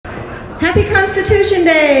Happy Constitution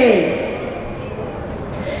Day!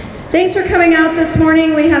 Thanks for coming out this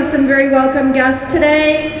morning. We have some very welcome guests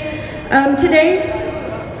today. Today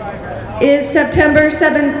is September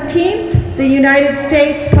 17th. The United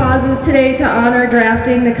States pauses today to honor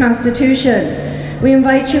drafting the Constitution. We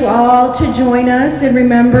invite you all to join us in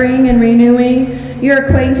remembering and renewing your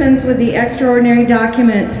acquaintance with the extraordinary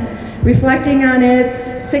document, reflecting on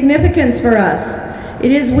its significance for us.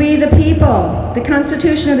 It is we the people. The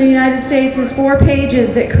Constitution of the United States is 4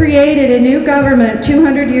 pages that created a new government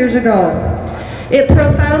 200 years ago. It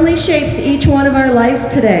profoundly shapes each one of our lives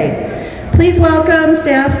today. Please welcome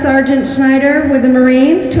Staff Sergeant Schneider with the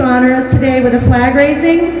Marines to honor us today with a flag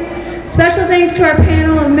raising. Special thanks to our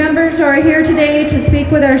panel of members who are here today to speak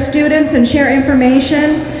with our students and share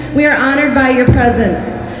information. We are honored by your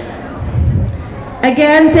presence.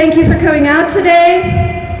 Again, thank you for coming out today.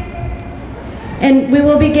 And we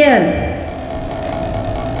will begin.